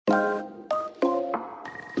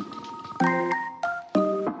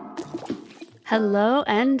Hello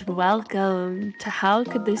and welcome to How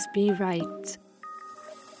Could This Be Right?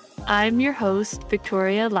 I'm your host,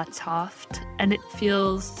 Victoria Lutzhoft, and it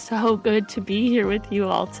feels so good to be here with you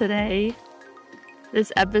all today.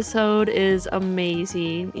 This episode is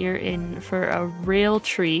amazing. You're in for a real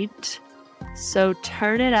treat. So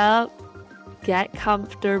turn it up, get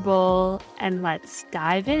comfortable, and let's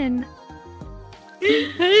dive in.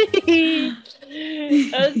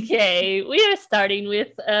 Okay, we are starting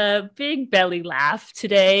with a big belly laugh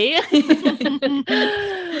today.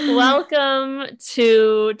 Welcome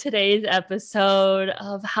to today's episode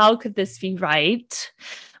of How Could This Be Right?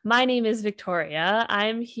 My name is Victoria.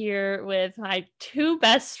 I'm here with my two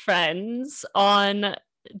best friends on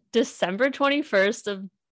December 21st of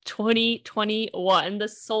 2021, the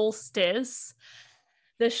solstice.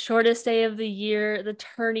 The shortest day of the year, the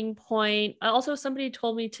turning point. Also, somebody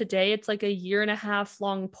told me today it's like a 1.5 year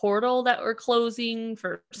long portal that we're closing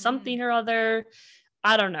for something or other.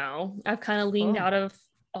 I don't know. I've kind of leaned out of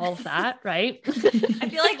all of that, right? I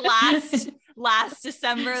feel like last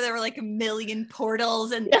December there were like a million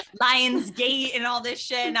portals and Lion's Gate and all this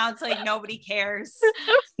shit. Now it's like nobody cares.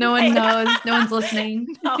 No one knows. No one's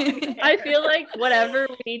listening. No one I feel like whatever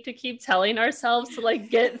we need to keep telling ourselves to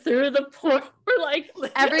like get through the portal. We're like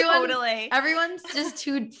everyone's just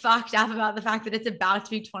too fucked up about the fact that it's about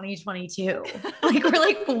to be 2022. Like we're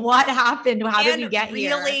like, what happened? How did we get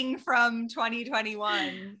here? Reeling from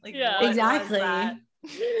 2021. Like, yeah, exactly. Yeah.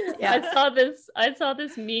 I saw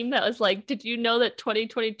this meme that was like, did you know that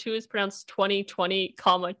 2022 is pronounced 2020,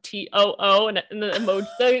 comma TOO? And the emoji,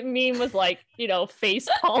 the meme was like, face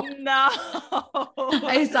palm. No.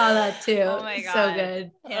 I saw that too. Oh my God. So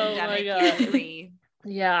good. Pandemic year 3.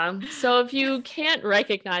 Yeah. So if you can't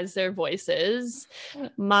recognize their voices,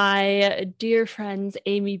 my dear friends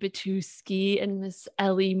Aimee Batuski and Miss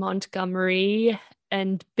Ellie Montgomery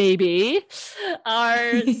and baby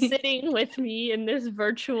are sitting with me in this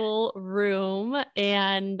virtual room,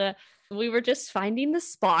 and we were just finding the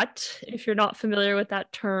spot. If you're not familiar with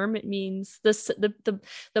that term, it means the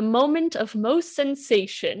moment of most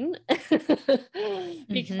sensation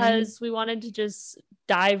because we wanted to just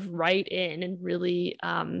dive right in and really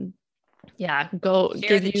share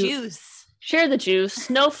the juice,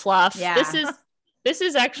 no fluff. This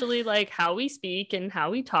is actually like how we speak and how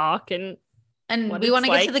we talk, and we want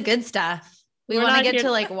to get to the good stuff. We want to get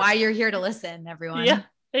to like why you're here to listen, everyone. Yeah,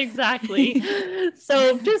 exactly.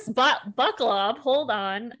 So just buckle up, hold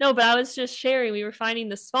on. No, but I was just sharing, we were finding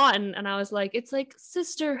the spot and I was like, it's like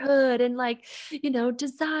sisterhood and like,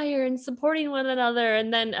 desire and supporting one another.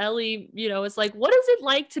 And then Ellie, is like, what is it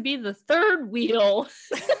like to be the third wheel?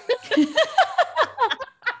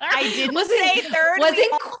 I didn't say third.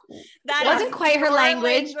 Wasn't quite her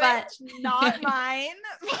language, but not mine.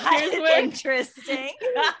 But interesting.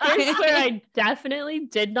 Here's where I definitely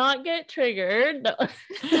did not get triggered. No.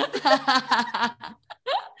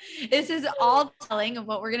 This is all telling of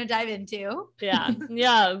what we're going to dive into.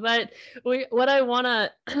 Yeah. But what I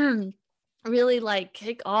want to really like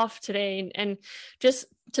kick off today and just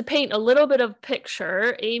to paint a little bit of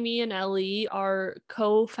picture, Aimee and Ellie are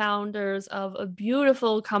co-founders of a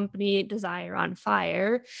beautiful company, Desire on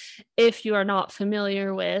Fire. If you are not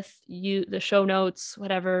familiar with the show notes,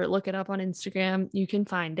 whatever, look it up on Instagram. You can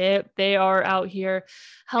find it. They are out here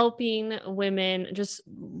helping women just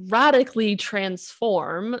radically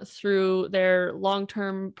transform through their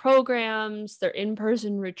long-term programs, their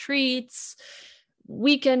in-person retreats,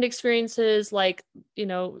 weekend experiences. Like,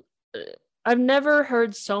 I've never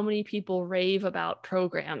heard so many people rave about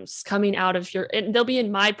programs coming out of and they'll be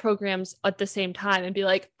in my programs at the same time and be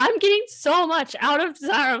like, I'm getting so much out of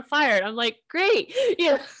Desire on Fire. And I'm like, great.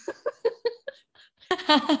 Yeah.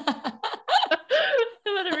 But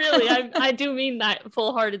really, I do mean that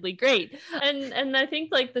full-heartedly. Great. And I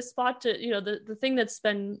think like the spot to, the thing that's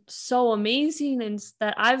been so amazing is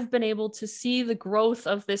that I've been able to see the growth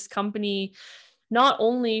of this company, not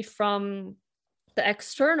only from the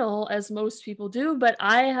external as most people do, but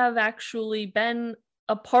I have actually been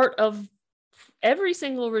a part of every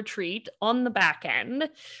single retreat on the back end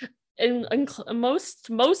in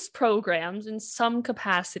most programs in some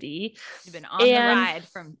capacity. You've been on the ride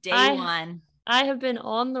from day one. I have been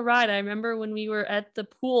on the ride. I remember when we were at the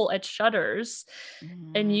pool at Shutters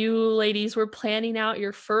and you ladies were planning out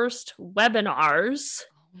your first webinars.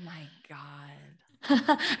 Oh my God.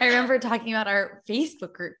 I remember talking about our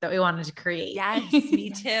Facebook group that we wanted to create. Yes,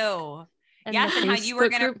 me too. And how you were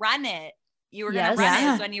going to run it. You were going to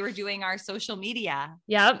run it when you were doing our social media.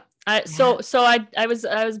 Yep. So I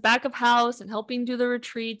was back of house and helping do the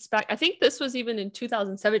retreats back. I think this was even in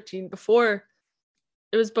 2017 before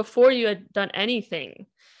you had done anything.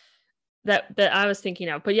 that I was thinking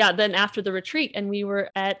of. But yeah, then after the retreat and we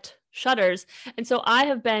were at Shutters. And so I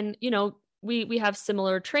have been, we have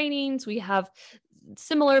similar trainings, we have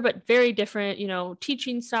similar but very different,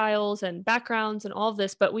 teaching styles and backgrounds and all of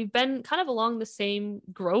this, but we've been kind of along the same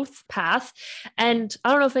growth path. And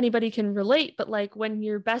I don't know if anybody can relate, but like when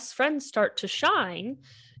your best friends start to shine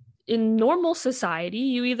in normal society,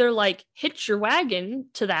 you either like hitch your wagon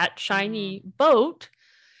to that shiny boat,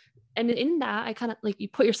 and in that I kind of like you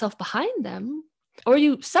put yourself behind them, or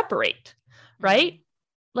you separate, right?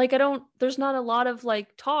 Like there's not a lot of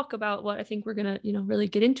like talk about what I think we're gonna, really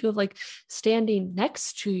get into, of like standing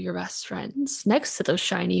next to your best friends, next to those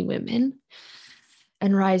shiny women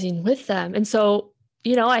and rising with them. And so,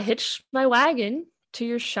 I hitched my wagon to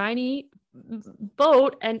your shiny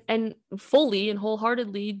boat and fully and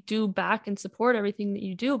wholeheartedly do back and support everything that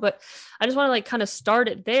you do. But I just want to like kind of start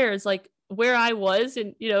it there. Is like where I was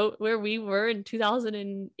and, where we were in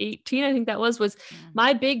 2018, I think that was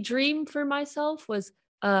my big dream for myself was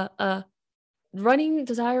running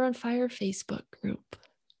Desire on Fire Facebook group.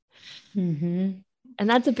 And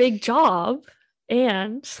that's a big job.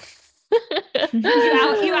 And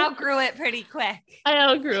you outgrew it pretty quick. I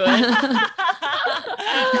outgrew it.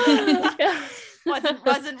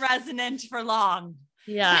 Wasn't resonant for long.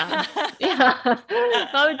 Yeah.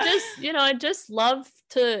 I would just, I just love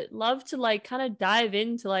to like kind of dive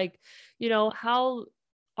into like, how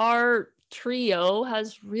our trio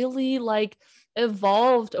has really like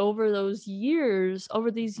evolved over these years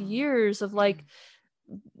of like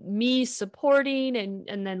me supporting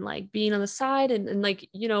and then like being on the side and like,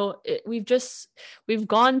 we've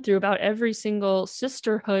gone through about every single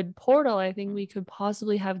sisterhood portal I think we could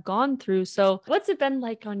possibly have gone through. So what's it been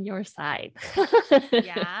like on your side?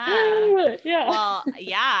 Yeah. Well,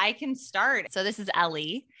 yeah, I can start. So this is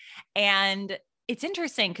Ellie, and it's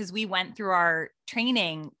interesting because we went through our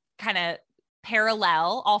training kind of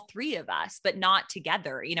parallel, all three of us, but not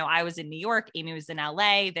together. I was in New York, Aimee was in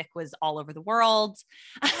LA, Vic was all over the world.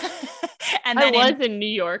 And then I was in New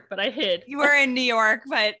York, but I hid. You were in New York,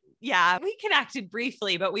 but yeah, we connected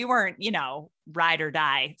briefly, but we weren't, ride or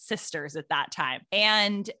die sisters at that time.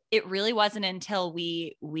 And it really wasn't until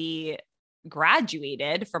we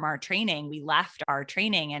graduated from our training, we left our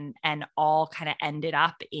training and all kind of ended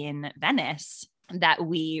up in Venice, that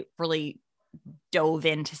we really dove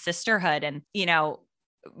into sisterhood. And,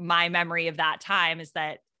 my memory of that time is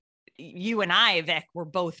that you and I, Vic, were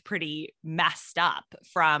both pretty messed up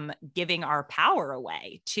from giving our power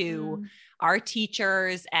away to our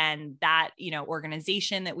teachers and that,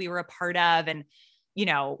 organization that we were a part of. And,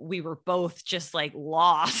 we were both just like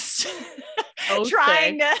lost.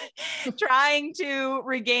 Trying to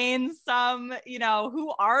regain some,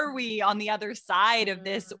 who are we on the other side of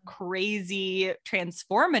this crazy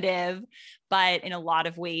transformative, but in a lot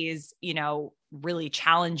of ways, really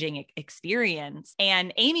challenging experience.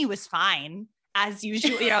 And Aimee was fine as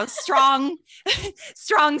usual, strong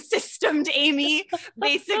systemed Aimee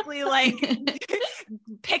basically like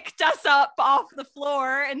picked us up off the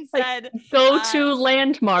floor and said, go to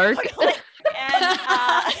landmark. And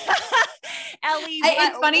Ellie,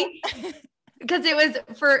 it's funny because it was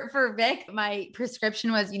for Vic, my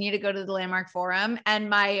prescription was you need to go to the Landmark Forum, and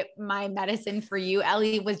my medicine for you,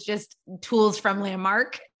 Ellie, was just tools from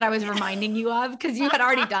Landmark that I was reminding you of because you had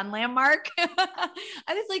already done Landmark. I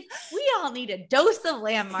was like, we all need a dose of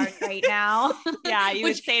Landmark right now. Yeah, you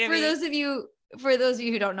would say to me. For those of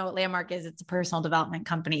you who don't know what Landmark is, it's a personal development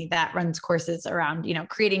company that runs courses around,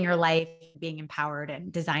 creating your life, being empowered and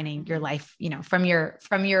designing your life, from your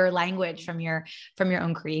language, from your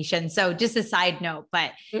own creation. So just a side note,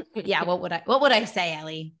 but yeah, what would I say,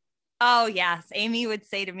 Ellie? Oh yes. Aimee would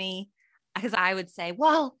say to me, because I would say,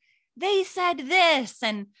 well, they said this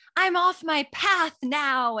and I'm off my path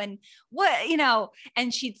now. And what,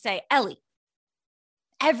 and she'd say, Ellie,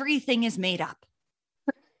 everything is made up.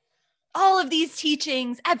 All of these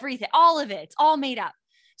teachings, everything, all of it's all made up.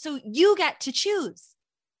 So you get to choose.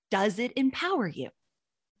 Does it empower you?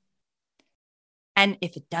 And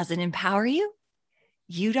if it doesn't empower you,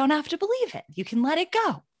 you don't have to believe it. You can let it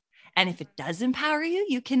go. And if it does empower you,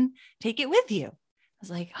 you can take it with you. I was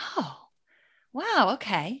like, oh, wow.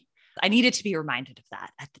 Okay. I needed to be reminded of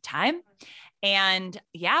that at the time. And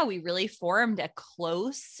yeah, we really formed a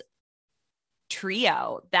close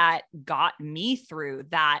trio that got me through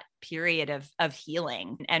that period of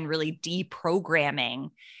healing and really deprogramming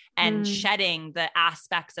and shedding the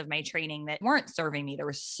aspects of my training that weren't serving me. There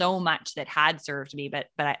was so much that had served me, but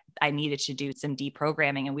I needed to do some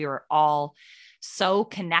deprogramming, and we were all so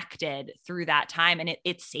connected through that time. And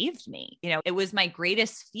it saved me. It was my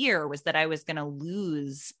greatest fear was that I was going to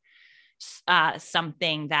lose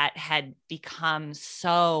something that had become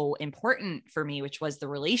so important for me, which was the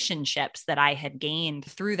relationships that I had gained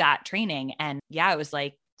through that training. And yeah, it was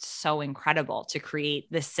like so incredible to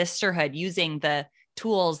create this sisterhood using the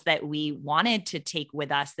tools that we wanted to take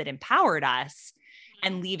with us that empowered us,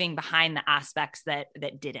 and leaving behind the aspects that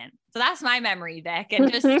didn't. So that's my memory, Vic,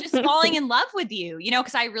 and just falling in love with you,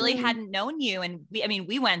 because I really hadn't known you. And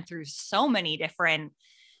we went through so many different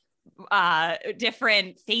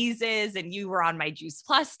phases, and you were on my Juice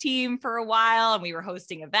Plus team for a while, and we were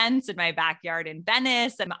hosting events in my backyard in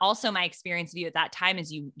Venice. And also my experience of you at that time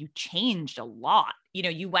is you changed a lot.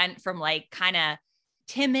 You went from like kind of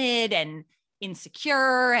timid and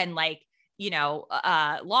insecure and like,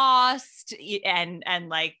 lost and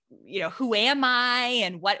like, who am I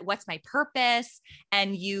and what's my purpose?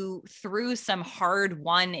 And you, through some hard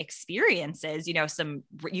won experiences,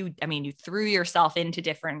 you threw yourself into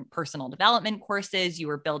different personal development courses. You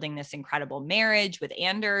were building this incredible marriage with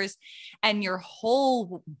Anders, and your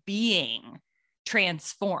whole being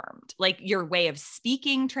transformed, like your way of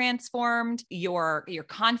speaking transformed, your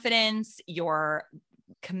confidence, your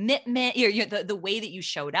commitment, the way that you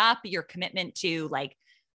showed up, your commitment to like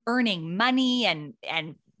earning money and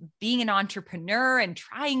being an entrepreneur and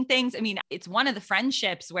trying things. I mean, it's one of the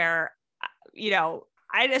friendships where,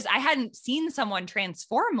 I hadn't seen someone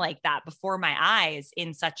transform like that before my eyes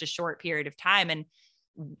in such a short period of time. And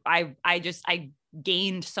I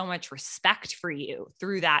gained so much respect for you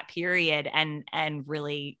through that period and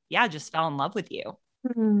really, just fell in love with you.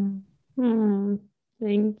 Mm-hmm.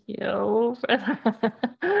 Thank you.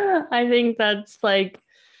 I think that's like,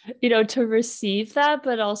 to receive that,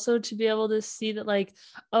 but also to be able to see that like,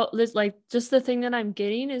 oh, this like just the thing that I'm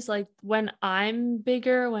getting is like when I'm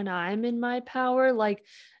bigger, when I'm in my power, like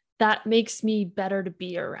that makes me better to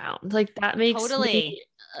be around. Like that makes totally. me,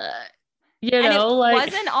 and it like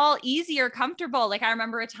wasn't all easy or comfortable. Like I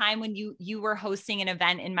remember a time when you were hosting an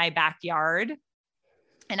event in my backyard.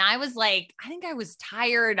 And I was like, I think I was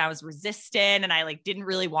tired. I was resistant and I like didn't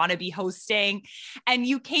really want to be hosting. And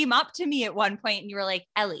you came up to me at one point and you were like,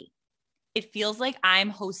 Ellie, it feels like I'm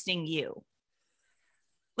hosting you.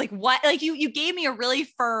 Like what? Like you gave me a really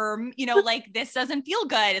firm, like this doesn't feel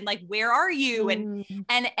good. And like, where are you? And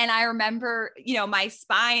I remember, my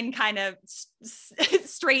spine kind of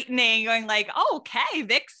straightening, going like, oh, okay,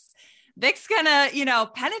 Vic's gonna,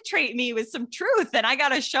 penetrate me with some truth and I got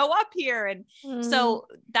to show up here. And so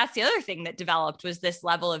that's the other thing that developed was this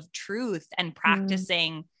level of truth and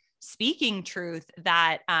practicing speaking truth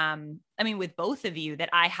that, with both of you that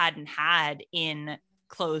I hadn't had in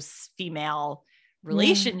close female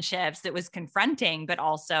relationships that was confronting, but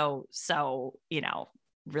also so,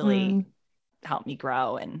 really helped me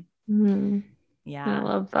grow. And I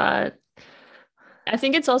love that. I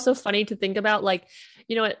think it's also funny to think about like,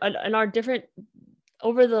 in our different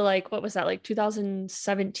over the like, what was that, like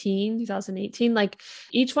 2017, 2018, like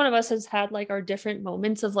each one of us has had like our different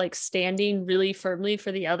moments of like standing really firmly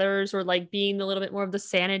for the others, or like being a little bit more of the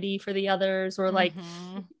sanity for the others, or like,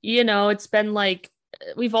 it's been like,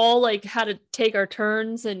 we've all like had to take our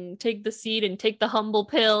turns and take the seat and take the humble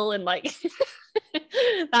pill. And like,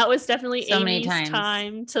 that was definitely so Aimee's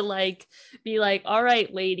time to like be like, all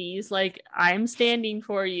right, ladies, like I'm standing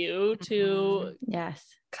for you to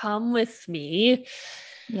come with me.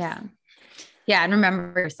 Yeah. And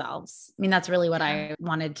remember yourselves. I mean, that's really what I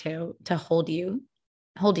wanted to hold you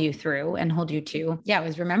through and hold you to. Yeah. It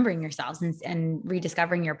was remembering yourselves and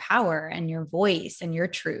rediscovering your power and your voice and your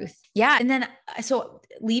truth. Yeah. And then, so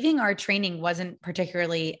leaving our training wasn't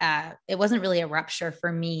particularly, it wasn't really a rupture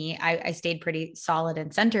for me. I stayed pretty solid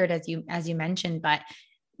and centered as you mentioned, but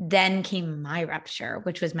then came my rupture,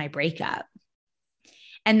 which was my breakup.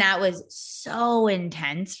 And that was so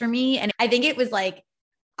intense for me. And I think it was like,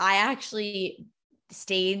 I actually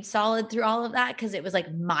stayed solid through all of that because it was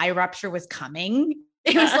like my rupture was coming.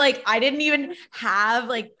 It was like, I didn't even have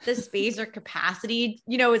like the space or capacity,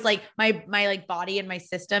 it's like my like body and my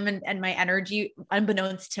system and my energy,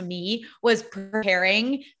 unbeknownst to me, was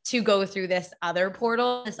preparing to go through this other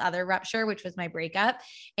portal, this other rupture, which was my breakup.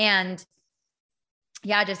 And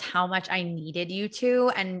just how much I needed you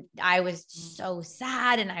to. And I was so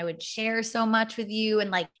sad and I would share so much with you and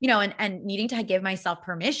like, and needing to give myself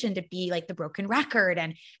permission to be like the broken record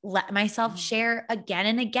and let myself share again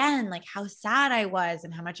and again, like how sad I was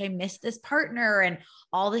and how much I missed this partner and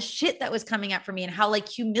all the shit that was coming up for me and how like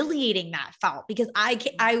humiliating that felt, because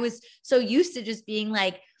I was so used to just being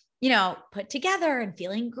like, put together and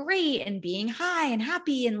feeling great and being high and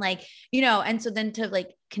happy and like, and so then to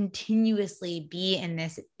like continuously be in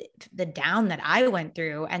the down that I went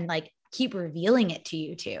through and like keep revealing it to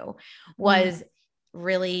you too was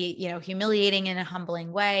really, you know, humiliating in a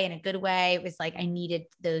humbling way, in a good way. It was like, I needed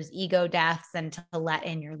those ego deaths and to let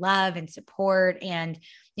in your love and support. And,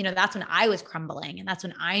 you know, that's when I was crumbling, and that's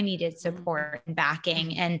when I needed support and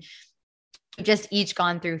backing. And just each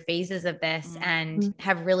gone through phases of this and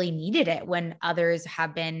have really needed it when others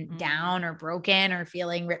have been down or broken or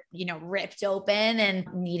feeling, ripped open and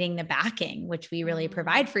needing the backing, which we really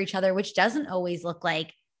provide for each other, which doesn't always look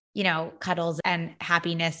like, you know, cuddles and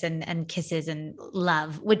happiness and kisses and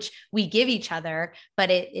love, which we give each other.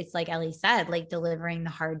 But it's like Ellie said, like delivering the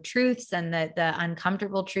hard truths and the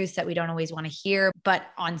uncomfortable truths that we don't always want to hear. But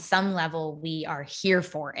on some level, we are here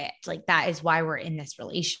for it. Like that is why we're in this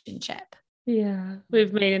relationship. Yeah.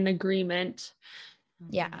 We've made an agreement.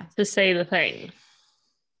 Yeah. To say the thing.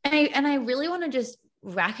 And I really want to just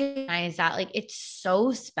recognize that, like, it's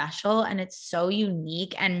so special and it's so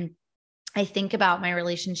unique. And I think about my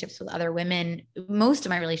relationships with other women. Most of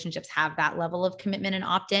my relationships have that level of commitment and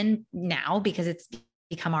opt-in now because it's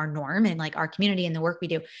become our norm in like our community and the work we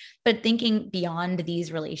do. But thinking beyond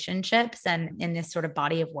these relationships and in this sort of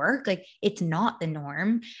body of work, like it's not the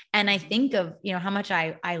norm. And I think of, you know, how much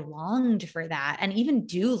I longed for that, and even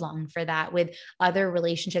do long for that with other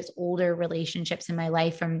relationships, older relationships in my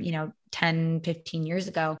life from, you know, 10, 15 years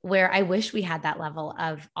ago, where I wish we had that level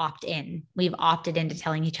of opt-in. We've opted into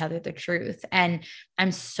telling each other the truth. And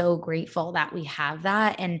I'm so grateful that we have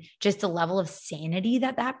that, and just a level of sanity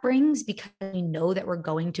that brings, because we know that we're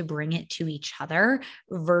going to bring it to each other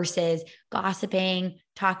versus gossiping,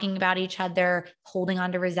 talking about each other, holding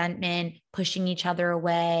on to resentment, pushing each other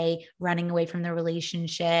away, running away from the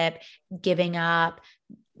relationship, giving up,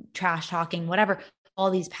 trash talking, whatever. All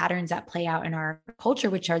these patterns that play out in our culture,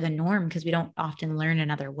 which are the norm because we don't often learn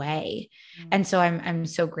another way. And so I'm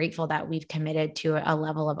so grateful that we've committed to a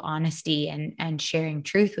level of honesty and sharing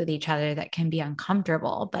truth with each other that can be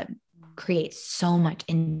uncomfortable, but creates so much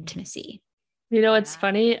intimacy. You know, it's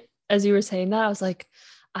funny, as you were saying that, I was like,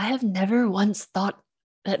 I have never once thought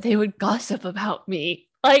that they would gossip about me.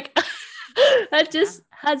 Like that just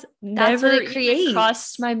has never even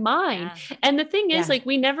crossed my mind. Yeah. And the thing is, like,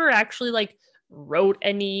 we never actually like wrote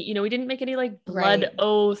any, you know, we didn't make any like blood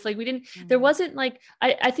oath. Like we didn't, there wasn't like,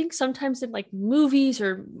 I think sometimes in like movies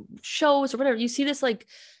or shows or whatever, you see this like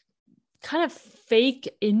kind of fake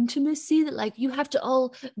intimacy that like you have to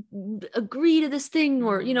all agree to this thing,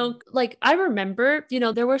 or, you know, like I remember, you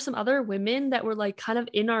know, there were some other women that were like kind of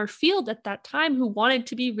in our field at that time who wanted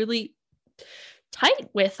to be really tight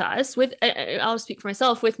with us, with, I'll speak for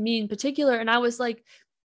myself, with me in particular. And I was like,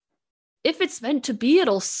 if it's meant to be,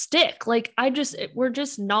 it'll stick. Like we're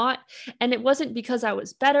just not. And it wasn't because I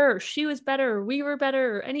was better or she was better or we were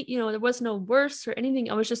better or any, you know, there was no worse or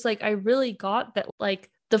anything. I was just like, I really got that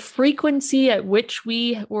like the frequency at which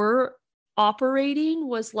we were operating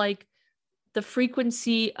was like the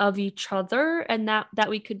frequency of each other, and that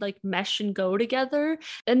we could like mesh and go together.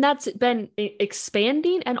 And that's been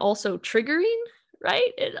expanding and also triggering,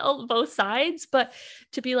 right? On both sides. But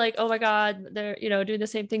to be like, oh my God, they're, you know, doing the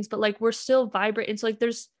same things, but like we're still vibrating. So like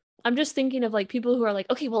I'm just thinking of like people who are like,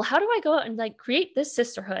 okay, well, how do I go out and like create this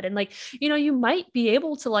sisterhood? And like, you know, you might be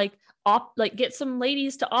able to like get some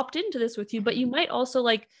ladies to opt into this with you, but you might also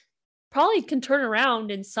like probably can turn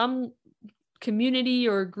around in some community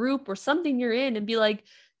or group or something you're in and be like,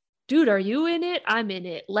 dude, are you in it? I'm in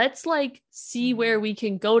it. Let's like see where we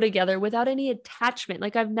can go together without any attachment.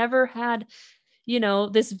 Like I've never had, you know,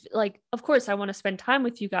 this, like, of course I want to spend time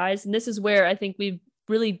with you guys. And this is where I think we've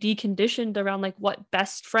really deconditioned around like what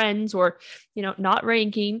best friends, or, you know, not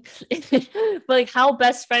ranking, but like how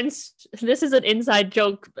best friends, this is an inside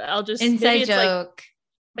joke. I'll just inside joke.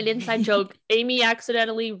 Like, an inside joke. Aimee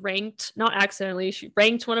accidentally not accidentally, she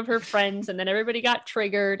ranked one of her friends, and then everybody got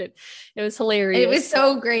triggered, and it was hilarious. It was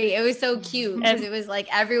so great. It was so cute because it was like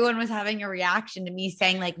everyone was having a reaction to me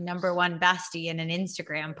saying like number one bestie in an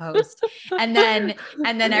Instagram post, and then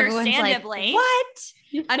everyone's like, what?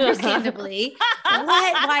 Understandably, what?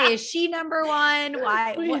 Why is she number one?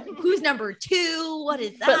 Who's number two? What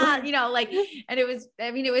is that? You know, like, and it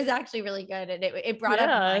was actually really good, and it brought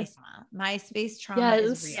up MySpace trauma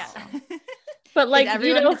is real. But like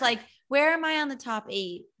everyone was like, where am I on the top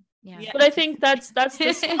 8? Yeah. But I think that's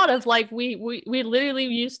the spot of like we literally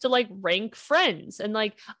used to like rank friends, and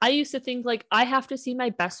like I used to think like I have to see my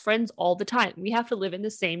best friends all the time. We have to live in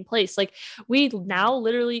the same place. Like we now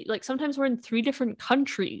literally, like sometimes we're in 3 different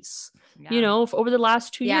countries. You know, over the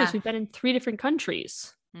last 2 years we've been in 3 different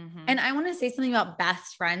countries. And I want to say something about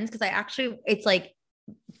best friends, because it's like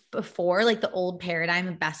before, like the old paradigm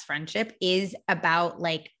of best friendship is about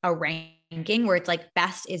like a rank ranking where it's like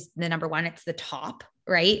best is the number one, it's the top,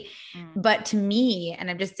 right? But to me, and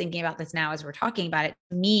I'm just thinking about this now as we're talking about it,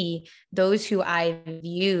 to me, those who I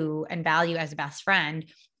view and value as a best friend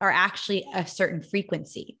are actually a certain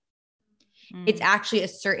frequency. It's actually a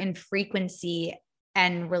certain frequency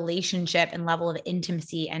and relationship and level of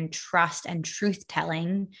intimacy and trust and truth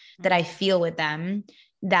telling that I feel with them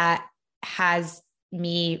that has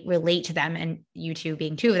me relate to them, and you two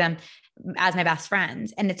being two of them, as my best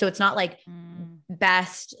friends. And so it's not like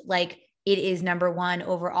best, like it is number one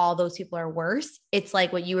over all those people are worse. It's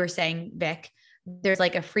like what you were saying, Vic, there's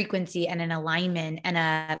like a frequency and an alignment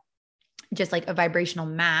and just like a vibrational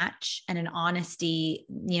match and an honesty,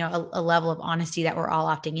 you know, a level of honesty that we're all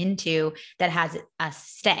opting into that has us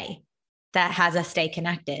stay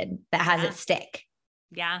connected, that has it stick.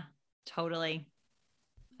 Yeah, totally.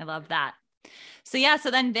 I love that. So yeah,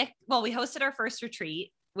 so then Vic, well, we hosted our first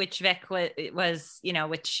retreat, which Vic was, you know,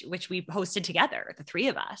 which we hosted together, the three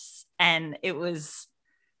of us. And it was,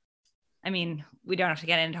 I mean, we don't have to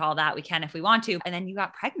get into all that. We can if we want to. And then you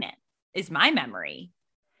got pregnant is my memory.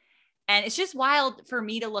 And it's just wild for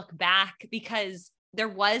me to look back because there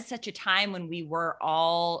was such a time when we were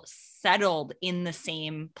all settled in the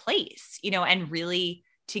same place, you know, and really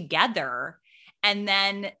together. And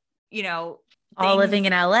then, you know, all living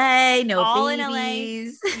in LA, no all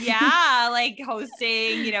babies. In LA. Yeah. Like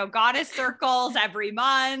hosting, you know, goddess circles every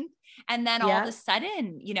month. And then all of a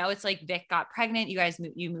sudden, you know, it's like Vic got pregnant. You guys,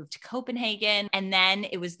 you moved to Copenhagen. And then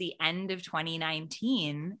it was the end of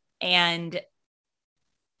 2019 and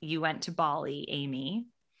you went to Bali, Aimee.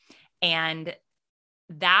 And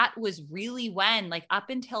that was really when, like, up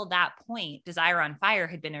until that point, Desire on Fire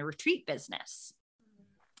had been a retreat business.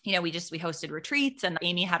 You know, we hosted retreats and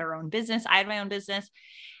Aimee had her own business. I had my own business.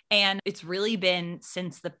 And it's really been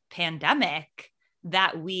since the pandemic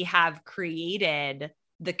that we have created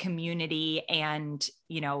the community and,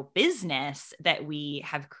 you know, business that we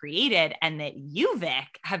have created, and that you,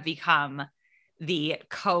 Vic, have become the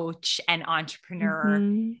coach and entrepreneur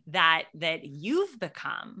that you've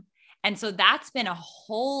become. And so that's been a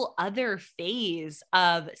whole other phase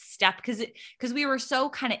of step because we were so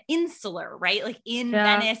kind of insular, right? Like in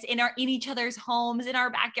Venice, in each other's homes, in our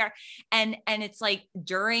backyard. And it's like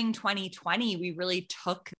during 2020, we really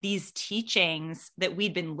took these teachings that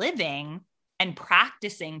we'd been living and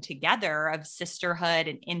practicing together of sisterhood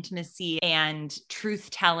and intimacy and truth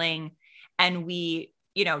telling. And we,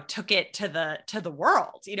 you know, took it to the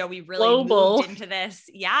world, you know, we really moved into this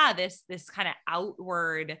kind of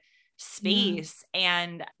outward space.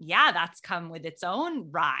 And that's come with its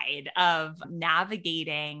own ride of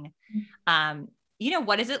navigating, you know,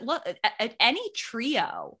 what does it look at any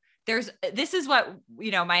trio? This is what,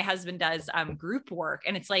 you know, my husband does, group work.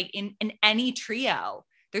 And it's like in any trio,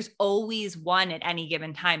 there's always one at any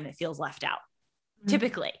given time that feels left out.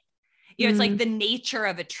 Typically, you know, it's like the nature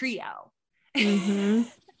of a trio.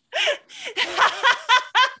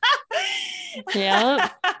 Yeah.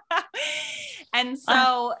 And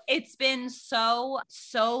so it's been so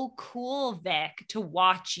cool, Vic, to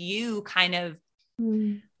watch you kind of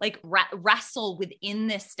like wrestle within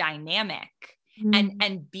this dynamic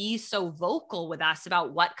and be so vocal with us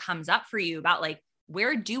about what comes up for you, about like,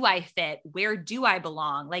 where do I fit? Where do I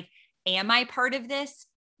belong? Like, am I part of this?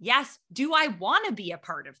 Yes. Do I want to be a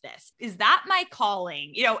part of this? Is that my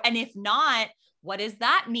calling? You know, and if not, what does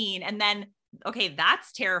that mean? And then, okay,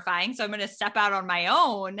 that's terrifying. So I'm going to step out on my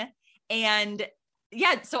own. And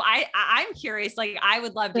so I'm curious, like, I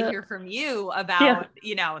would love to hear from you about,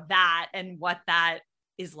 you know, that and what that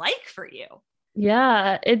is like for you.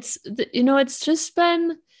 Yeah. It's, you know, it's just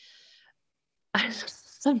been,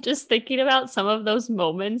 I'm just thinking about some of those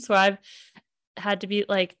moments where I've had to be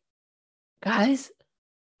like, guys,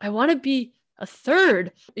 I want to be a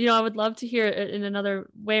third. You know, I would love to hear it in another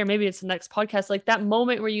way, or maybe it's the next podcast, like that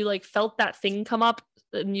moment where you like felt that thing come up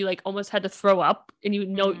and you like almost had to throw up and you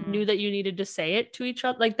knew that you needed to say it to each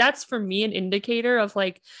other. Like that's for me an indicator of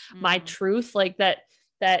like my truth, like that,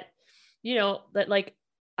 you know, that like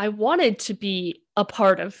I wanted to be a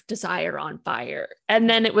part of Desire on Fire. And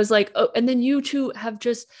then it was like, oh, and then you two have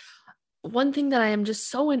just, one thing that I am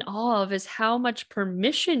just so in awe of is how much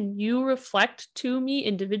permission you reflect to me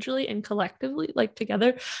individually and collectively, like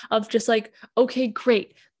together, of just like, okay,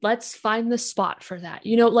 great, let's find the spot for that.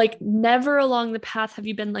 You know, like never along the path have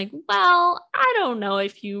you been like, well, I don't know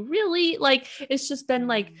if you really like, it's just been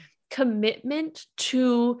like commitment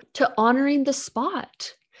to honoring the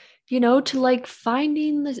spot, you know, to like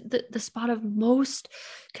finding the spot of most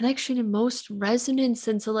connection and most resonance.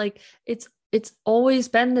 And so like, it's always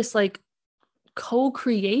been this like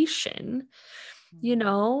co-creation, you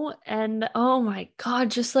know, and oh my God,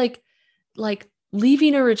 just like like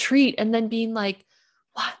leaving a retreat and then being like,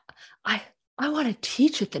 what? I want to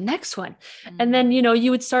teach at the next one. And then, you know,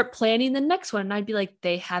 you would start planning the next one. And I'd be like,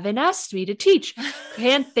 they haven't asked me to teach.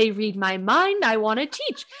 Can't they read my mind? I want to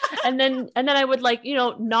teach. And then I would like, you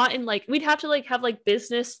know, not in like, we'd have to like have like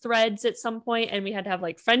business threads at some point, and we had to have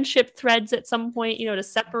like friendship threads at some point, you know, to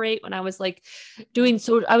separate when I was like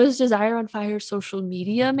I was Desire on Fire social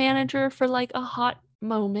media manager for like a hot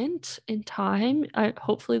moment in time.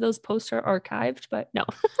 Hopefully those posts are archived, but no.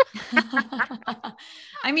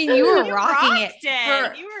 I mean, you were rocking it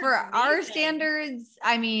for our amazing. standards.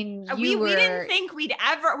 I mean, we didn't think we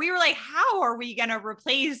were like, how are we going to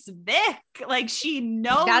replace Vic? Like, she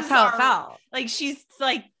knows. That's how it felt. Like, she's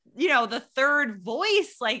like, you know, the third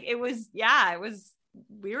voice. Like, it was, I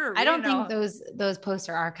don't think those posts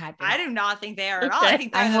are archived. I do not think they are at all. I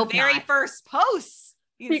think they're the very not. First posts.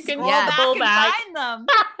 You can scroll back and find them.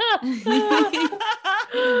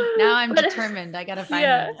 Now I'm determined. I gotta find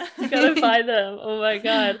them. You gotta find them. Oh my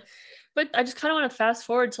God. But I just kind of want to fast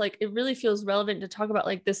forward to like, it really feels relevant to talk about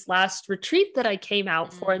like this last retreat that I came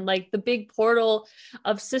out for, and like the big portal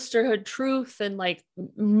of sisterhood truth, and like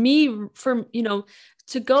me from, you know,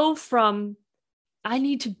 to go from I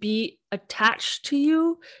need to be attached to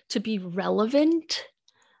you to be relevant.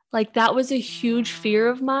 Like that was a huge fear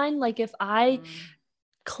of mine. Like if I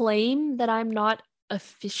claim that I'm not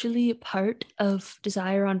officially a part of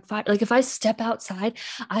Desire on Fire, like if I step outside,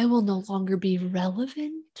 I will no longer be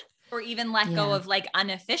relevant. Or even let go of like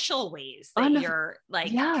unofficial ways that you're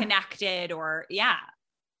like connected, or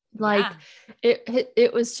like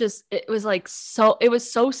it was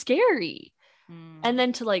so scary. And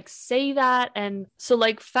then to like say that, and so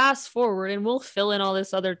like fast forward, and we'll fill in all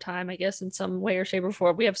this other time, I guess, in some way or shape or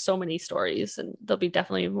form. We have so many stories, and there'll be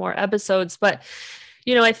definitely more episodes, but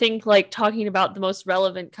you know, I think like talking about the most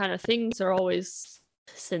relevant kind of things are always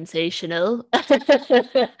sensational.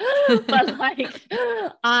 But like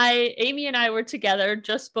Aimee and I were together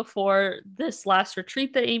just before this last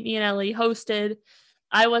retreat that Aimee and Ellie hosted.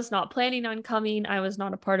 I was not planning on coming. I was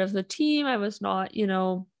not a part of the team. I was not, you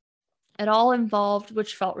know, at all involved,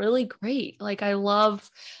 which felt really great. Like I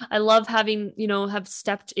love having, you know, have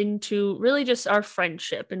stepped into really just our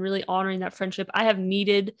friendship and really honoring that friendship. I have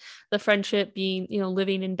needed the friendship, being, you know,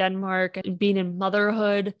 living in Denmark and being in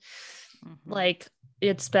motherhood. Like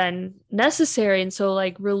it's been necessary. And so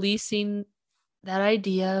like releasing that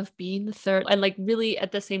idea of being the third, and like really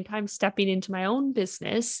at the same time stepping into my own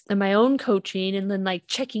business and my own coaching, and then like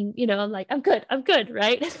checking, you know, like I'm good,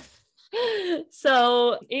 right?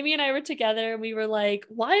 So Aimee and I were together, and we were like,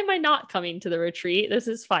 why am I not coming to the retreat? This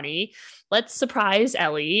is funny. Let's surprise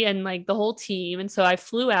Ellie and like the whole team. And so I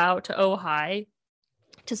flew out to Ojai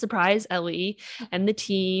to surprise Ellie and the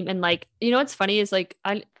team. And like, you know, what's funny is like,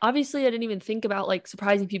 I didn't even think about like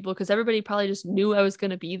surprising people, because everybody probably just knew I was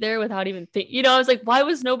going to be there without even you know, I was like, why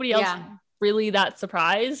was nobody else really that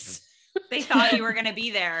surprised? They thought you were going to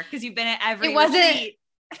be there because you've been at every retreat.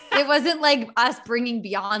 It wasn't like us bringing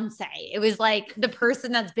Beyonce. It was like the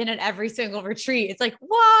person that's been at every single retreat. It's like,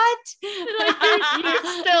 what? You're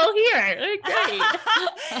still here. Great.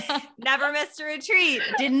 Never missed a retreat.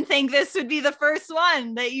 Didn't think this would be the first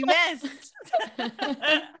one that you missed.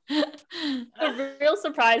 The real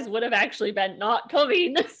surprise would have actually been not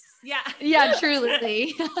coming. Yeah,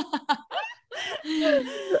 truly.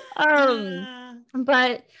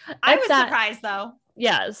 But I was surprised though.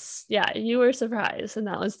 Yes. Yeah. You were surprised, and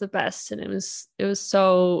that was the best. And it was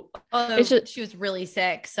so, she was really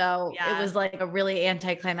sick. So it was like a really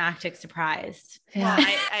anticlimactic surprise. Yeah.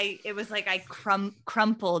 It was like I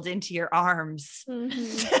crumpled into your arms.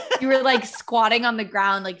 You were like squatting on the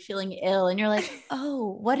ground, like feeling ill. And you're like,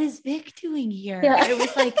 oh, what is Vic doing here? Yeah. It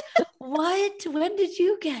was like, what? When did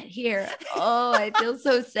you get here? Oh, I feel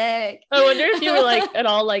so sick. I wonder if you were like at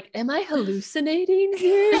all like, am I hallucinating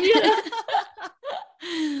here?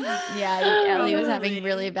 Yeah, Ellie was having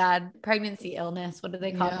really bad pregnancy illness. What do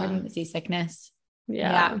they call it? Pregnancy sickness?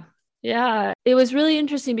 Yeah. It was really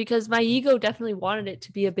interesting because my ego definitely wanted it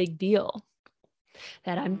to be a big deal,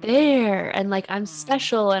 that I'm there and like I'm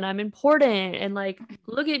special and I'm important and like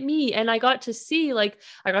look at me. And I got to see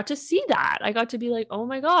that. I got to be like, oh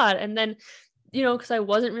my God. And then, you know, because I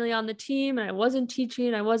wasn't really on the team and I wasn't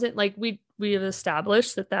teaching, I wasn't like, we have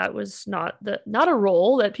established that was not a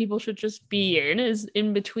role that people should just be in, is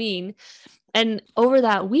in between. And over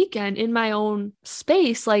that weekend in my own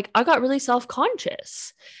space, like I got really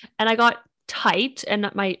self-conscious, and I got tight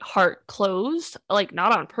and my heart closed, like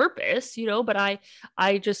not on purpose, but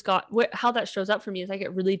I just got how that shows up for me is I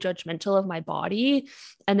get really judgmental of my body,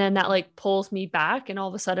 and then that like pulls me back, and all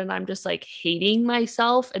of a sudden I'm just like hating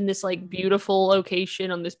myself in this like beautiful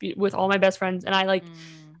location on this with all my best friends, and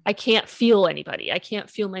I can't feel anybody, I can't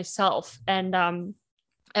feel myself. And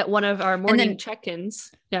at one of our morning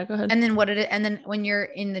check-ins, yeah, go ahead. And then and then when you're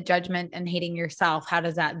in the judgment and hating yourself, how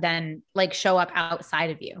does that then like show up outside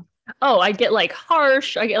of you? Oh, I get like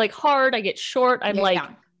harsh, I get like hard, I get short, I'm like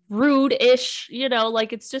rude-ish,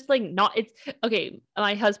 like it's just like not, it's okay.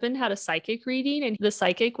 My husband had a psychic reading, and the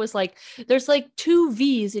psychic was like, there's like two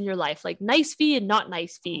V's in your life, like nice V and not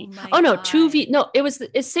nice V. Oh no, two V. No, it was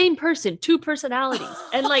the same person, two personalities.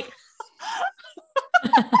 And like,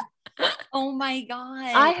 oh my God.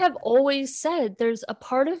 I have always said there's a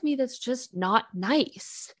part of me that's just not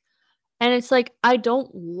nice. And it's like, I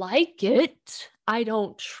don't like it. I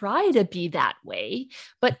don't try to be that way,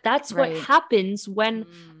 but that's what happens when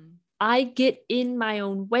I get in my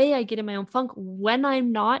own way. I get in my own funk when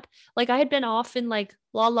I'm not, like, I had been off in like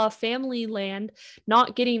la family land,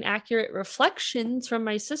 not getting accurate reflections from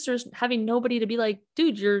my sisters, having nobody to be like,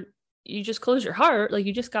 dude, you just closed your heart. Like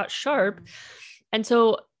you just got sharp. And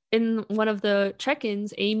so in one of the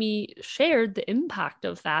check-ins, Aimee shared the impact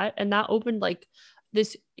of that. And that opened like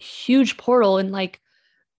this huge portal. And like,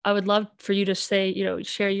 I would love for you to say,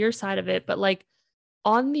 share your side of it. But like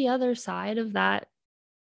on the other side of that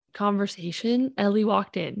conversation, Ellie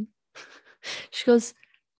walked in. She goes,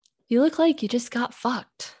 "You look like you just got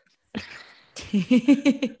fucked."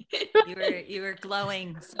 You were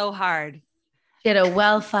glowing so hard. She had a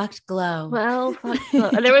well-fucked glow.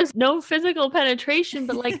 And there was no physical penetration,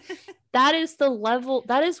 but like that is the level.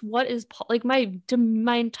 That is what is like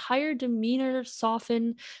my entire demeanor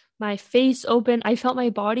softened, my face open. I felt my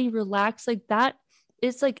body relax. Like that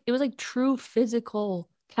is like, it was like true physical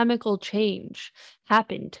chemical change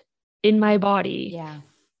happened in my body. Yeah.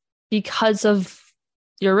 Because of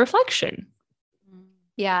your reflection.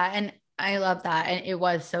 Yeah. And I love that. And it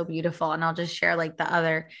was so beautiful. And I'll just share like the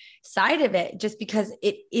other side of it, just because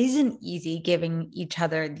it isn't easy giving each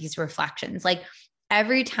other these reflections. Like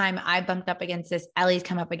every time I bumped up against this, Ellie's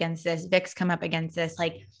come up against this, Vic's come up against this,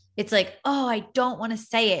 like, it's like, oh, I don't want to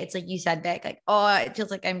say it. It's like you said, Vic, like, oh, it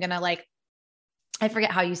feels like I'm going to like, I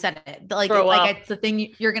forget how you said it, but like it's the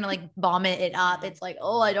thing you're going to like vomit it up. It's like,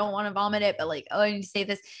 oh, I don't want to vomit it, but like, oh, I need to say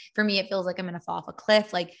this. For me, it feels like I'm going to fall off a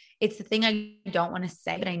cliff. Like it's the thing I don't want to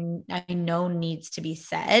say, but I know needs to be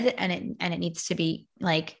said, and it needs to be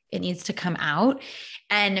like, it needs to come out.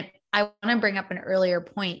 And I want to bring up an earlier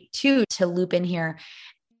point too, to loop in here.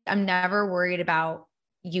 I'm never worried about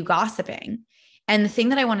you gossiping. And the thing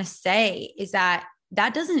that I want to say is that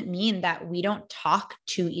doesn't mean that we don't talk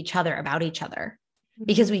to each other about each other.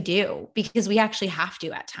 Because we do, because we actually have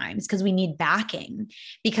to at times, because we need backing,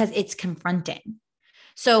 because it's confronting.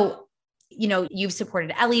 So, you've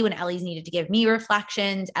supported Ellie when Ellie's needed to give me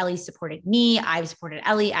reflections. Ellie supported me. I've supported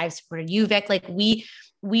Ellie. I've supported you, Vic. Like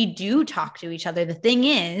we do talk to each other. The thing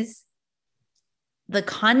is, the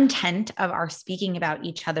content of our speaking about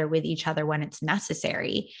each other with each other when it's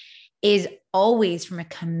necessary is always from a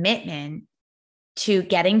commitment to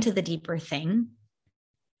getting to the deeper thing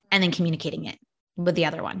and then communicating it with the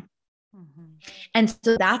other one. Mm-hmm. And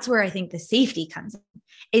so that's where I think the safety comes in,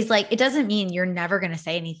 is like, it doesn't mean you're never going to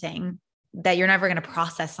say anything, that you're never going to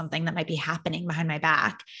process something that might be happening behind my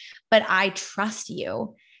back, but I trust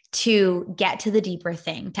you to get to the deeper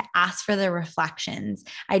thing, to ask for the reflections.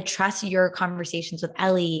 I trust your conversations with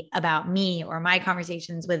Ellie about me, or my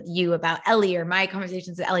conversations with you about Ellie, or my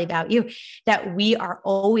conversations with Ellie about you, that we are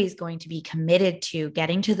always going to be committed to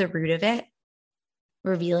getting to the root of it,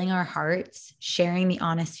 revealing our hearts, sharing the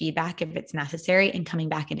honest feedback if it's necessary, and coming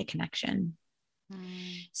back into connection.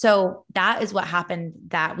 So that is what happened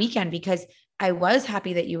that weekend, because I was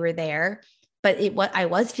happy that you were there, but I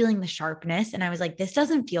was feeling the sharpness, and I was like, this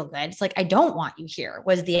doesn't feel good. It's like, I don't want you here,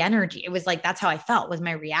 was the energy. It was like, that's how I felt, was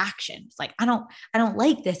my reaction. It's like, I don't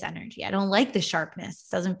like this energy. I don't like the sharpness.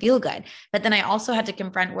 It doesn't feel good. But then I also had to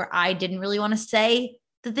confront where I didn't really want to say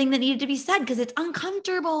the thing that needed to be said, because it's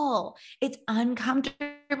uncomfortable. It's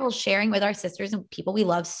uncomfortable sharing with our sisters and people we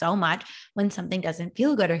love so much when something doesn't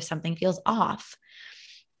feel good or something feels off.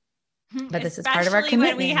 But this is part of our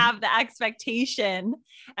commitment. When we have the expectation,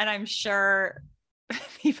 and I'm sure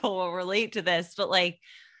people will relate to this, but like,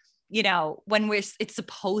 when it's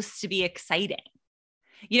supposed to be exciting.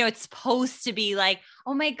 It's supposed to be like,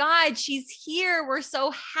 oh my God, she's here. We're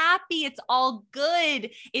so happy. It's all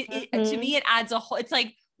good. To me, it adds a whole, it's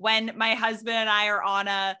like when my husband and I are on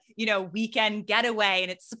a, weekend getaway,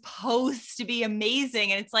 and it's supposed to be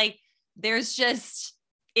amazing. And it's like, there's just,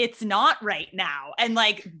 it's not right now. And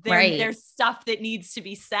like, there's stuff that needs to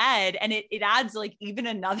be said. And it adds like even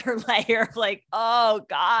another layer of like, oh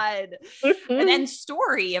God. And then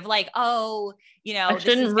story of like, oh, you know, I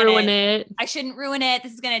shouldn't ruin it. I shouldn't ruin it.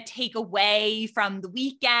 This is going to take away from the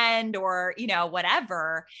weekend or, you know,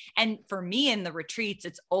 whatever. And for me in the retreats,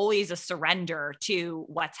 it's always a surrender to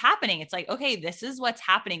what's happening. It's like, okay, this is what's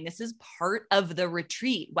happening. This is part of the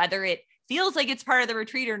retreat, whether it feels like it's part of the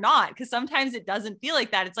retreat or not. Because sometimes it doesn't feel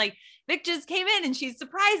like that. It's like Vic just came in and she's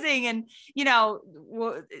surprising and, you know,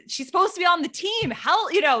 she's supposed to be on the team.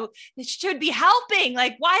 Help, you know, should be helping.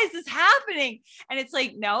 Like, why is this happening? And it's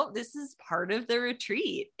like, no, this is part of the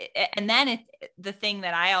retreat. And then the thing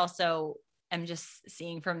that I also am just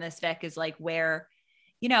seeing from this, Vic, is like where,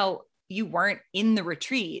 you know, you weren't in the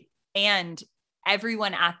retreat and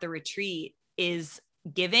everyone at the retreat is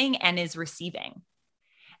giving and is receiving.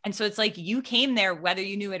 And so it's like, you came there, whether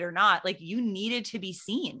you knew it or not, like you needed to be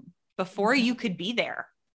seen before you could be there.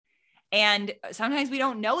 And sometimes we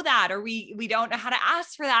don't know that, or we don't know how to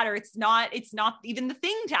ask for that, or it's not even the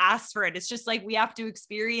thing to ask for it. It's just like, we have to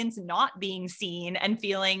experience not being seen and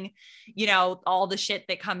feeling, you know, all the shit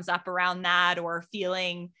that comes up around that, or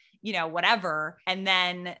feeling, you know, whatever. And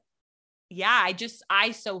then, yeah,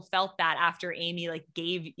 I so felt that after Aimee like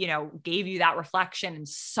gave you that reflection and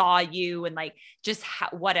saw you and like just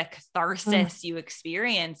what a catharsis you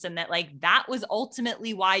experienced. And that like, that was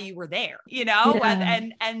ultimately why you were there, you know,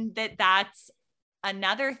 and that's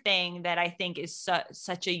another thing that I think is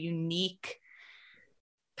such a unique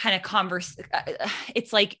kind of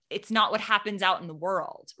it's like, it's not what happens out in the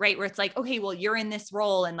world, right? Where it's like, okay, well, you're in this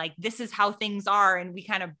role and like, this is how things are. And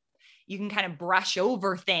you can kind of brush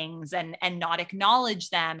over things and not acknowledge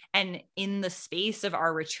them. And in the space of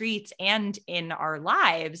our retreats and in our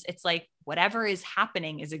lives, it's like, whatever is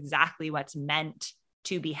happening is exactly what's meant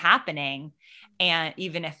to be happening. And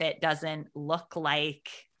even if it doesn't look like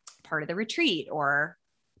part of the retreat, or,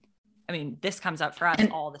 I mean, this comes up for us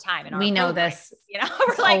all the time. And we know this, you know,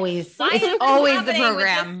 we're like, it's always the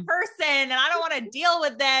program with this person, and I don't want to deal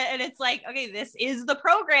with that. And it's like, okay, this is the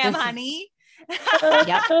program, honey.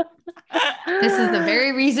 Yep. This is the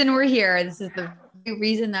very reason we're here. This is the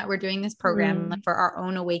reason that we're doing this program for our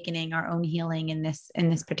own awakening, our own healing in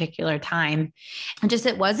this particular time. And just,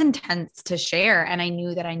 it was intense to share. And I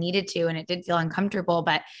knew that I needed to, and it did feel uncomfortable,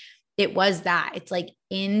 but it was that. It's like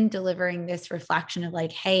in delivering this reflection of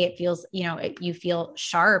like, hey, it feels, you know, you feel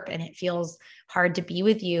sharp and it feels hard to be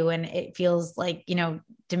with you. And it feels like, you know,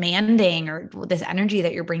 demanding, or this energy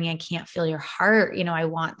that you're bringing, I can't feel your heart. You know, I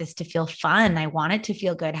want this to feel fun. I want it to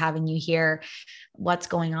feel good having you here. What's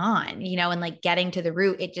going on, you know, and like getting to the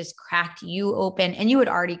root, it just cracked you open, and you had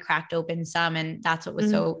already cracked open some. And that's what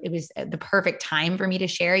was it was the perfect time for me to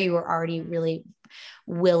share. You were already really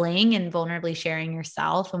willing and vulnerably sharing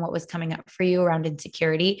yourself and what was coming up for you around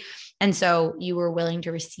insecurity. And so you were willing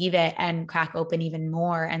to receive it and crack open even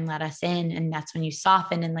more and let us in. And that's when you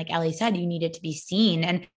softened. And like Ellie said, you needed to be seen.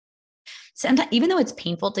 And sometimes, even though it's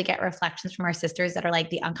painful to get reflections from our sisters that are like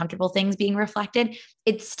the uncomfortable things being reflected,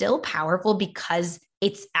 it's still powerful because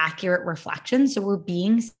it's accurate reflection. So we're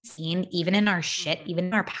being seen, even in our shit, even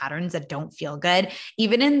in our patterns that don't feel good,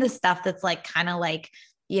 even in the stuff that's like, kind of like,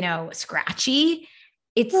 you know, scratchy.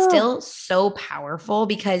 It's still so powerful,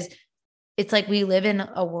 because it's like, we live in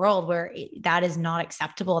a world where that is not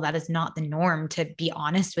acceptable. That is not the norm, to be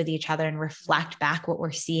honest with each other and reflect back what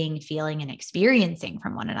we're seeing, feeling, and experiencing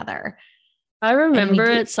from one another. I remember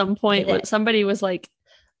at some point somebody was like,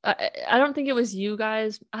 I don't think it was you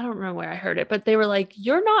guys. I don't remember where I heard it, but they were like,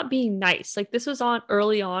 you're not being nice. Like, this was on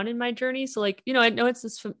early on in my journey. So like, you know, I know it's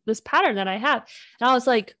this pattern that I have. And I was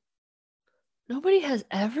like, nobody has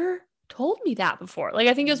ever told me that before. Like,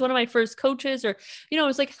 I think it was one of my first coaches, or, you know, it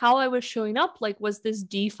was like how I was showing up, like, was this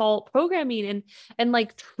default programming, and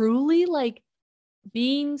like truly like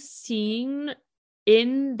being seen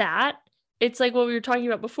in that. It's like what we were talking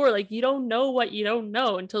about before. Like, you don't know what you don't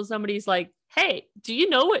know until somebody's like, hey, do you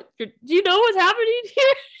know what's happening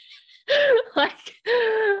here? Like,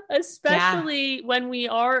 especially when we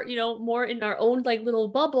are, you know, more in our own like little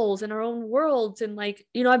bubbles, in our own worlds. And like,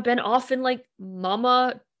 you know, I've been off in like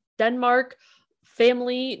mama Denmark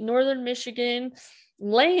family, Northern Michigan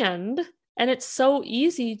land. And it's so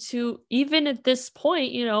easy to, even at this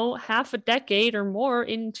point, you know, half a decade or more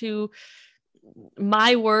into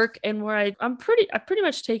my work, and where I pretty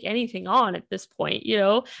much take anything on at this point, you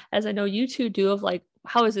know, as I know you two do, of like,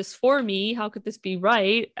 how is this for me? How could this be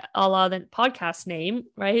right? A la the podcast name,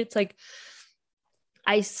 right? It's like,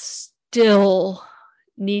 I still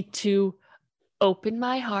need to open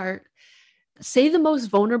my heart, say the most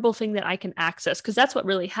vulnerable thing that I can access. Cause that's what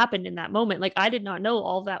really happened in that moment. Like I did not know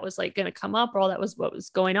all that was like going to come up or all that was what was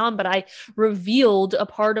going on, but I revealed a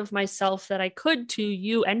part of myself that I could to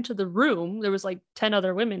you and to the room. There was like 10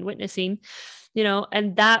 other women witnessing,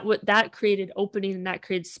 and that created opening and that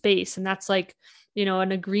created space. And that's like,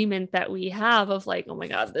 an agreement that we have of like, oh my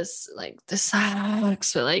God, this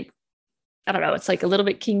sucks. But like, I don't know, it's like a little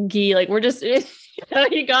bit kinky. Like we're just, you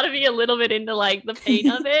gotta be a little bit into like the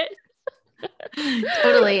pain of it.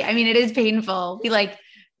 Totally. I mean, it is painful.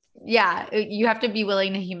 Yeah, you have to be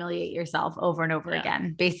willing to humiliate yourself over and over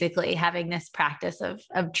again, basically having this practice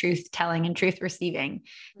of truth telling and truth receiving.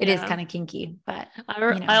 It is kind of kinky, but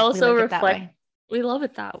I also reflect. We love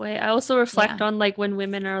it that way. I also reflect on like when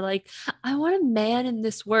women are like, I want a man in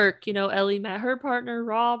this work. Ellie met her partner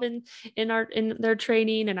Rob in their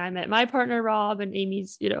training, and I met my partner Rob, and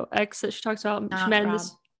Amy's ex that she talks about. She met in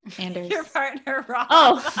this. Anders. Your partner Rob.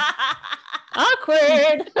 Oh,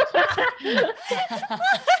 awkward.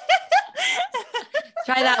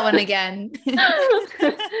 Try that one again.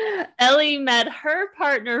 Ellie met her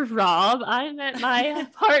partner Rob. I met my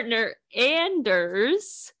partner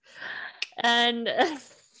Anders. And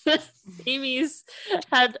Amy's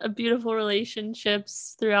had a beautiful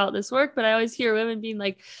relationships throughout this work, but I always hear women being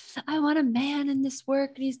like, I want a man in this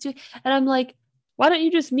work, and he's doing, and I'm like, why don't you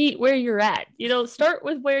just meet where you're at? Start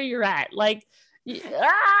with where you're at. Like,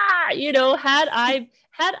 had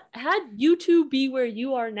you two be where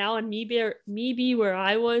you are now and me be where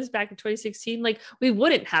I was back in 2016, like we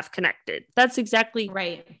wouldn't have connected. That's exactly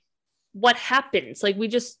right. What happens. Like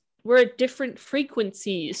we're at different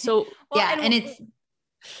frequencies. So and it's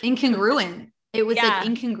incongruent. It was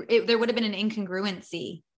like there would have been an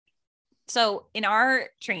incongruency. So in our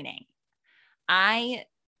training, I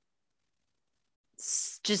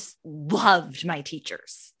just loved my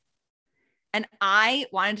teachers. And I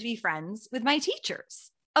wanted to be friends with my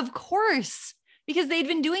teachers, of course, because they'd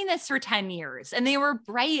been doing this for 10 years and they were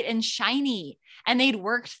bright and shiny and they'd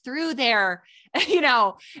worked through their,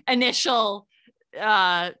 initial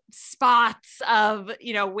spots of,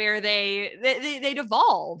 where they'd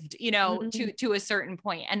evolved, to a certain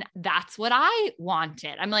point. And that's what I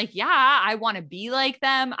wanted. I'm like, I want to be like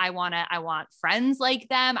them. I want friends like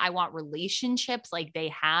them. I want relationships like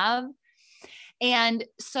they have. And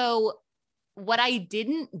so what I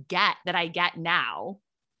didn't get that I get now,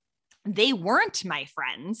 they weren't my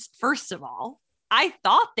friends. First of all, I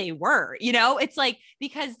thought they were, it's like,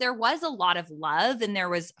 because there was a lot of love and there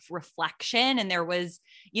was reflection and there was,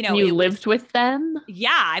 you lived with them. Yeah.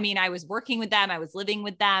 I mean, I was working with them. I was living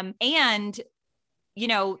with them, and,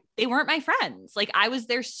 they weren't my friends. Like I was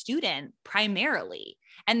their student primarily.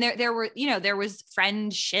 And there was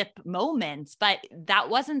friendship moments, but that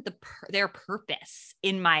wasn't their purpose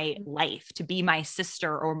in my life to be my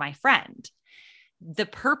sister or my friend. The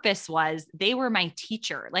purpose was they were my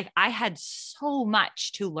teacher. Like I had so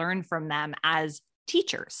much to learn from them as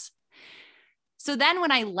teachers. So then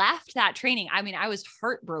when I left that training, I mean, I was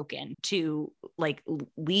heartbroken to like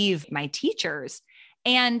leave my teachers.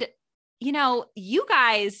 And, you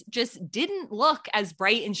guys just didn't look as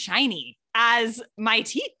bright and shiny as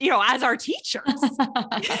as our teachers. It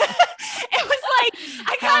was like,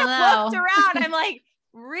 I kind of looked around. I'm like,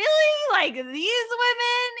 really? Like these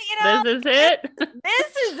women, this is it. This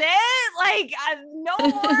is it. Like no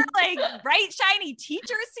more like bright, shiny teachers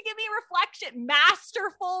to give me reflection,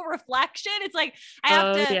 masterful reflection. It's like, I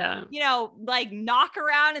have to, like knock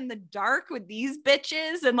around in the dark with these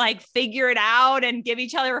bitches and like figure it out and give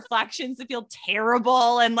each other reflections to feel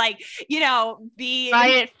terrible. And like, try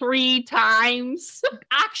it 3 times,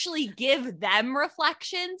 actually give them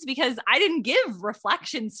reflections, because I didn't give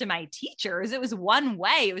reflections to my teachers. It was one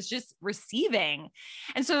way. It was just receiving.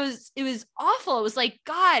 And so it was awful. It was like,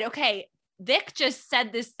 God, okay, Vic just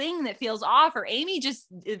said this thing that feels off, or Aimee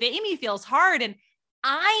feels hard. And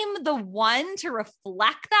I'm the one to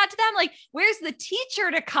reflect that to them. Like, where's the teacher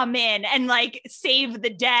to come in and like save the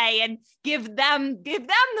day and give them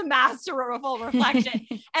the masterful reflection?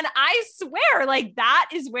 And I swear, like, that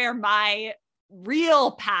is where my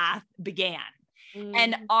real path began.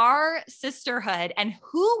 And our sisterhood and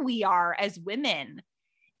who we are as women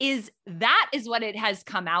is what it has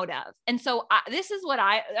come out of. And so this is what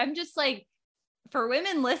I'm just like, for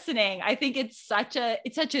women listening, I think it's such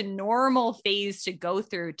a normal phase to go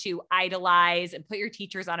through, to idolize and put your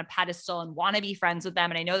teachers on a pedestal and want to be friends with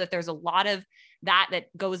them. And I know that there's a lot of that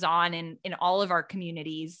goes on in all of our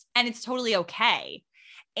communities, and it's totally okay.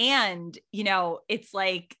 And, it's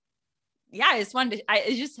like, I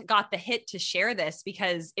just got the hit to share this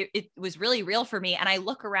because it was really real for me. And I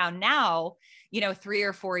look around now, 3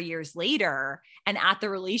 or 4 years later, and at the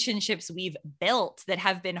relationships we've built that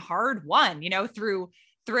have been hard won,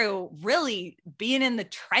 through really being in the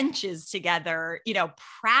trenches together,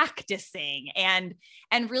 practicing and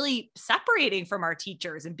really separating from our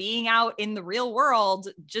teachers and being out in the real world,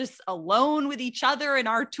 just alone with each other and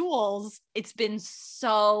our tools. It's been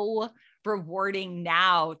so rewarding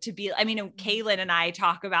now to be, Kaylin and I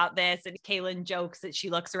talk about this, and Kaylin jokes that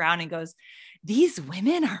she looks around and goes, these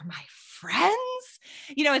women are my friends.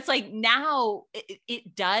 It's like now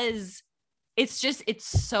it does. It's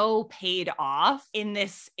so paid off in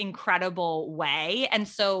this incredible way. And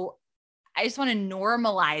so I just want to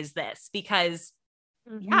normalize this because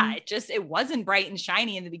it wasn't bright and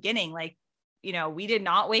shiny in the beginning. Like, we did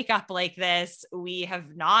not wake up like this. We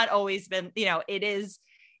have not always been, it's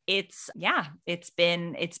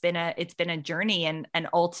been a journey and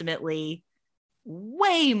ultimately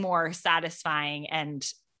way more satisfying and,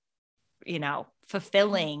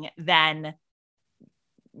 fulfilling than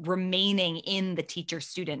remaining in the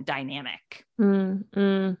teacher-student dynamic.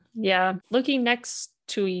 Yeah. Looking next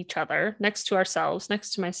to each other, next to ourselves,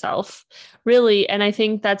 next to myself, really. And I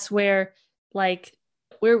think that's where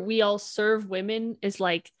we all serve women is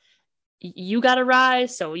like, you got to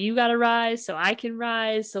rise. So you got to rise. So I can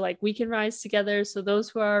rise. So like we can rise together. So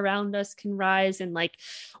those who are around us can rise. And like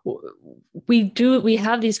we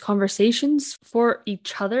have these conversations for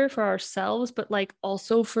each other, for ourselves, but like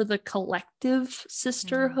also for the collective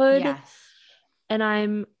sisterhood. Yes. And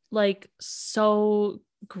I'm like so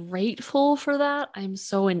grateful for that. I'm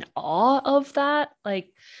so in awe of that.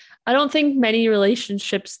 Like, I don't think many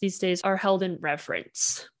relationships these days are held in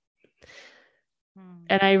reverence.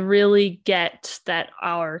 And I really get that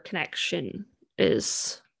our connection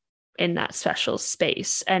is in that special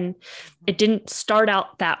space. And it didn't start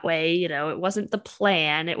out that way. It wasn't the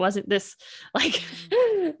plan. It wasn't this like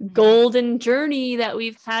golden journey that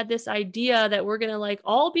we've had this idea that we're going to like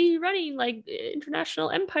all be running like international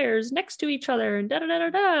empires next to each other and da da da da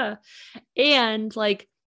da. And like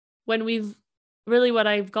when we've really, what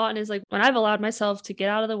I've gotten is like when I've allowed myself to get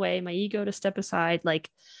out of the way, my ego to step aside, like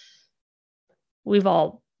we've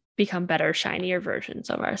all become better, shinier versions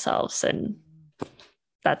of ourselves. And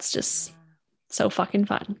that's just so fucking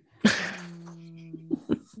fun.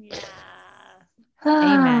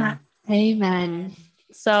 Amen. Amen.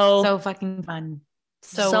 So fucking fun.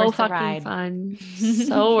 So fucking fun.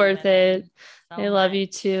 So worth it. I love you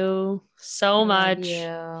too so much.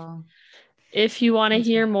 If you want to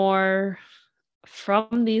hear more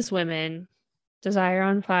from these women,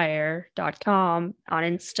 desireonfire.com, on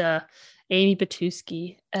Insta, Aimee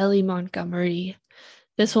Batuski, Ellie Montgomery.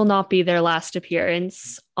 This will not be their last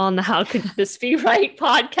appearance on the How Could This Be Right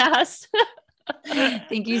podcast.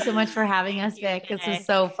 Thank you so much for having us, Vic. This was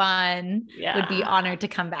so fun. Yeah. Would be honored to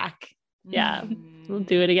come back. Yeah, we'll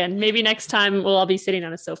do it again. Maybe next time we'll all be sitting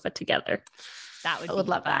on a sofa together. That would be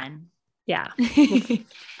love fun. Yeah.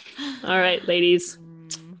 All right, ladies.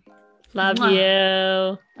 Love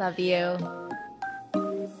you. Love you.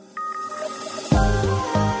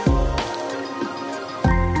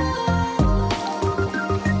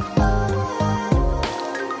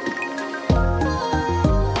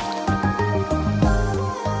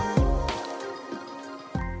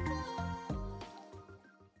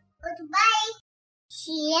 Goodbye.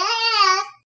 See ya.